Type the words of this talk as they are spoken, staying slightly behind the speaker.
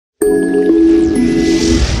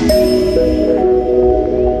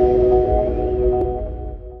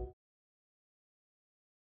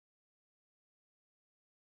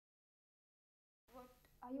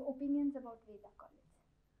opinions about VEDA College?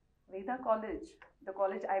 VEDA College, the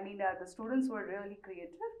college, I mean, the students were really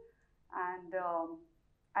creative, and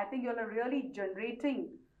I think you're really generating,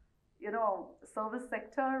 service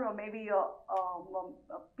sector, or maybe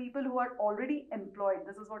people who are already employed.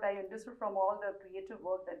 This is what I understood from all the creative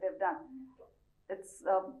work that they've done. It's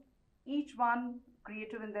each one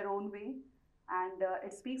creative in their own way, and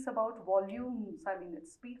it speaks about volumes. I mean, it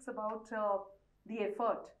speaks about the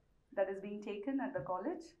effort that is being taken at the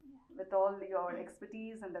college, with all your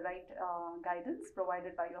expertise and the right guidance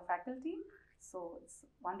provided by your faculty. So it's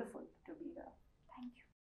wonderful to be here. Thank you.